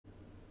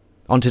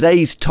On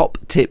today's Top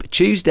Tip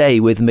Tuesday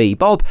with me,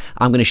 Bob,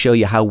 I'm going to show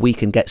you how we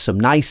can get some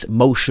nice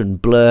motion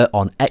blur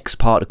on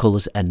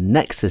X-Particles and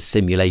NeXus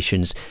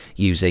simulations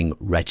using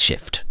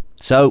Redshift.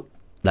 So,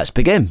 let's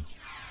begin.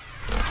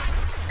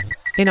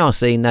 In our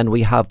scene then,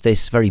 we have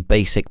this very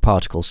basic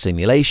particle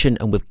simulation,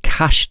 and we've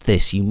cached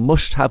this. You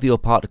must have your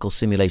particle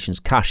simulations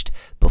cached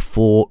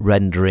before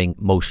rendering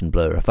motion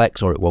blur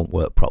effects, or it won't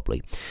work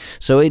properly.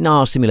 So in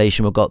our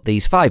simulation, we've got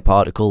these 5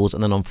 particles,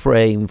 and then on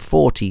frame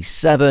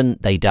 47,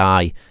 they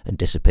die and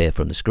disappear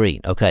from the screen.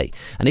 Okay,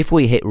 and if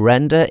we hit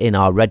render in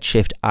our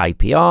Redshift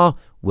IPR,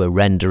 we're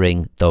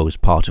rendering those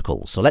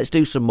particles. So let's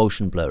do some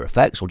motion blur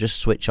effects. We'll just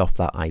switch off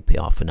that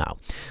IPR for now.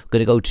 We're going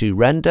to go to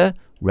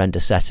render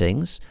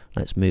settings.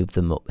 Let's move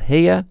them up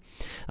here,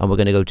 and we're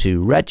going to go to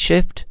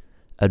Redshift,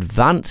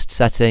 advanced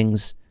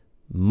settings,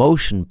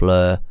 motion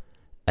blur,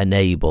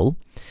 enable.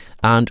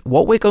 And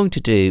what we're going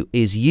to do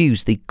is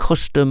use the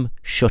custom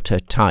shutter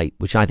type,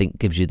 which I think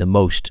gives you the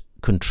most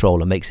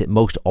control and makes it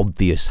most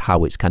obvious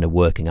how it's kind of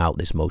working out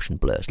this motion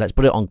blur. So let's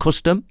put it on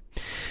custom,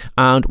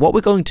 and what we're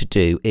going to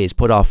do is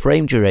put our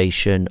frame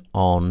duration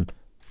on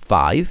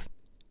 5,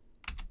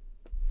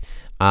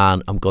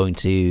 and I'm going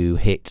to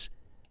hit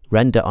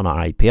render on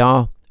our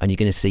IPR, and you're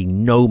going to see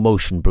no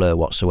motion blur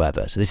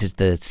whatsoever. So this is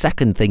the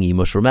second thing you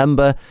must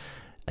remember.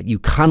 You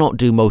cannot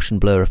do motion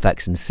blur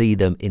effects and see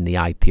them in the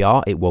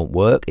IPR. It won't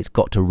work. It's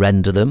got to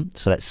render them.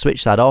 So let's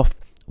switch that off.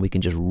 We can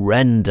just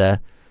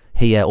render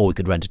here, or we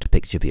could render to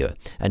picture viewer.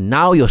 And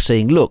now you're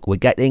seeing, look, we're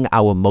getting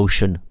our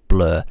motion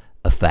blur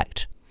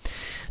effect.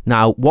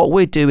 Now, what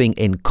we're doing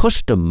in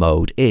custom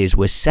mode is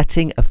we're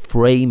setting a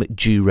frame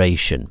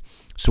duration.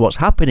 So what's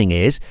happening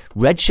is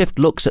Redshift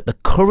looks at the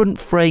current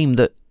frame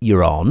that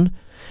you're on,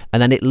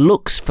 and then it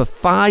looks for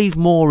 5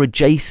 more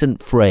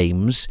adjacent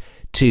frames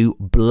to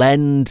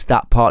blend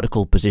that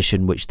particle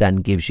position, which then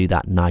gives you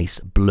that nice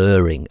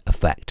blurring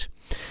effect.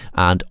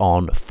 And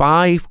on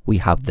 5, we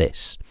have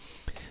this.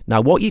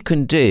 Now, what you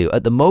can do,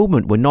 at the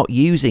moment, we're not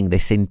using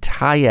this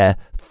entire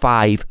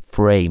 5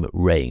 frame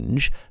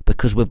range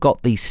because we've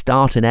got the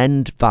start and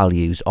end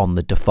values on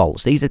the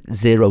defaults. These are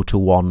 0 to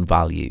 1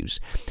 values.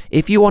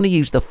 If you want to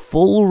use the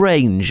full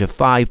range of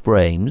 5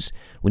 frames,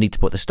 we need to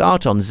put the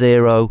start on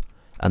 0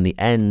 and the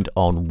end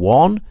on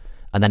 1,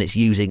 and then it's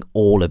using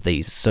all of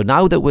these. So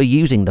now that we're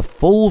using the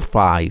full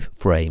 5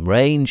 frame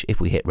range,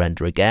 if we hit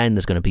render again,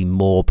 there's going to be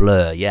more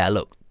blur. Yeah,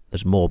 look,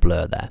 there's more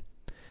blur there.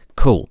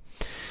 Cool.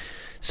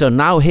 So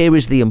now here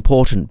is the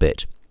important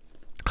bit.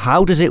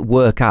 How does it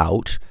work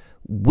out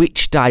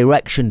which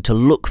direction to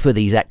look for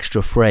these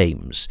extra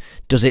frames?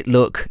 Does it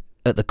look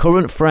at the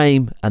current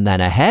frame and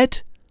then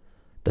ahead,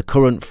 the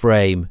current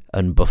frame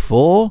and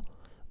before,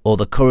 or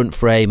the current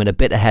frame and a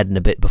bit ahead and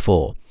a bit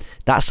before?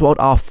 That's what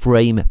our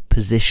frame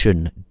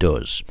position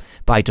does.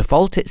 By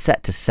default, it's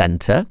set to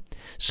center,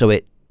 so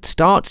it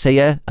starts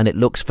here and it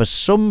looks for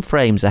some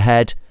frames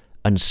ahead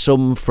and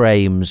some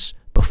frames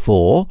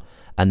before,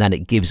 and then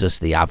it gives us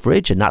the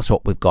average, and that's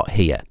what we've got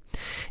here.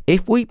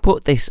 If we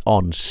put this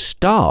on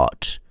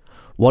start,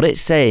 what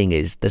it's saying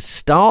is the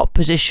start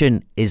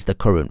position is the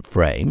current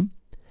frame,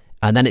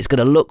 and then it's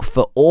going to look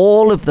for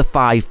all of the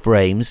 5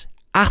 frames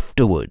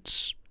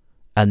afterwards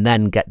and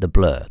then get the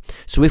blur.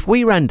 So if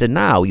we render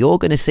now, you're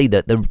going to see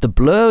that the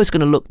blur is going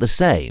to look the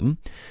same,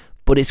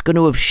 but it's going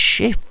to have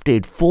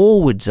shifted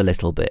forwards a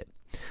little bit.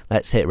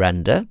 Let's hit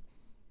render.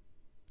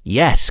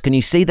 Yes, can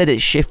you see that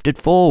it's shifted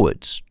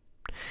forwards?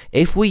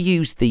 If we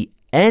use the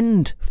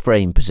end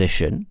frame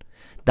position,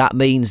 that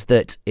means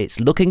that it's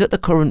looking at the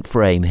current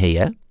frame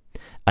here,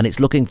 and it's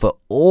looking for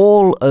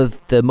all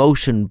of the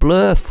motion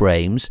blur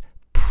frames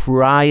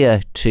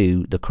prior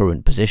to the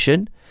current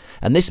position.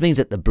 And this means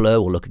that the blur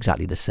will look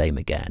exactly the same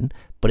again,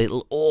 but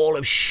it'll all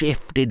have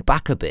shifted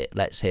back a bit.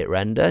 Let's hit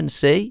render and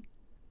see.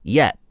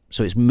 Yeah,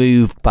 so it's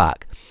moved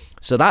back.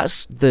 So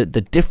that's the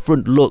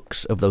different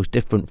looks of those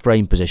different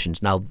frame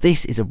positions. Now,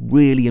 this is a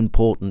really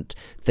important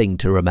thing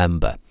to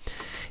remember.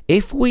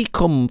 If we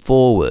come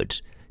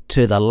forward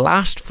to the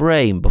last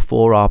frame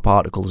before our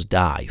particles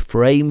die,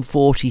 frame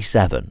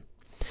 47,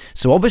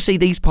 so obviously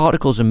these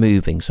particles are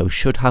moving, so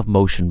should have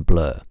motion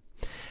blur.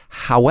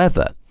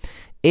 However,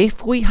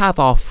 if we have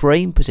our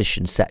frame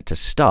position set to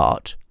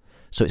start,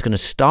 so it's going to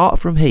start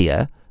from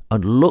here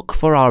and look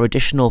for our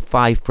additional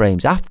 5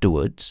 frames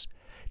afterwards,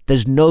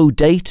 there's no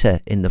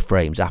data in the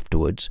frames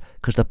afterwards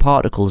because the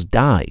particles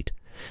died.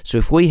 So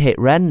if we hit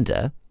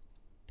render,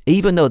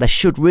 even though there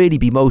should really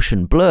be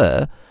motion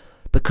blur,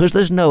 because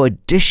there's no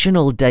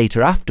additional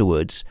data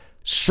afterwards,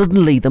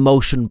 suddenly the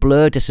motion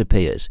blur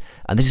disappears.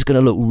 And this is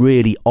going to look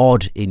really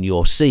odd in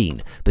your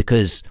scene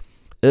because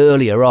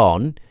earlier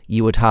on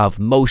you would have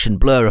motion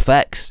blur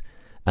effects,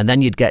 and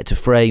then you'd get to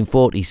frame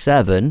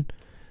 47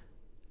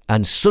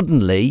 and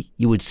suddenly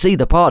you would see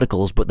the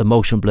particles, but the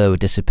motion blur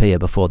would disappear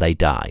before they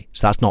die.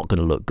 So that's not going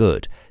to look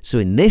good. So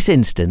in this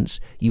instance,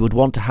 you would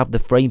want to have the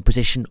frame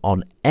position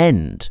on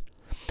end.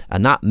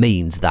 And that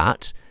means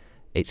that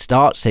it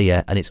starts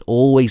here and it's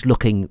always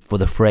looking for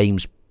the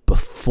frames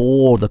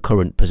before the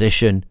current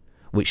position,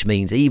 which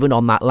means even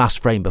on that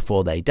last frame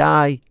before they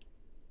die,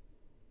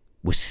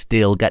 we're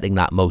still getting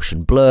that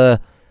motion blur,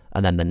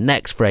 and then the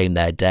next frame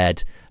they're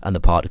dead and the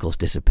particles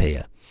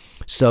disappear.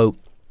 So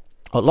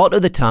a lot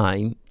of the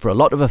time, for a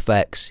lot of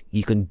effects,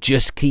 you can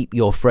just keep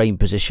your frame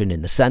position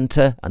in the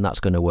center and that's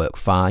going to work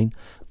fine,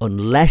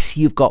 unless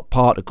you've got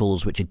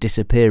particles which are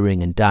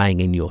disappearing and dying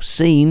in your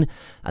scene,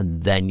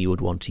 and then you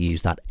would want to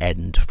use that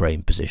end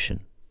frame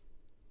position.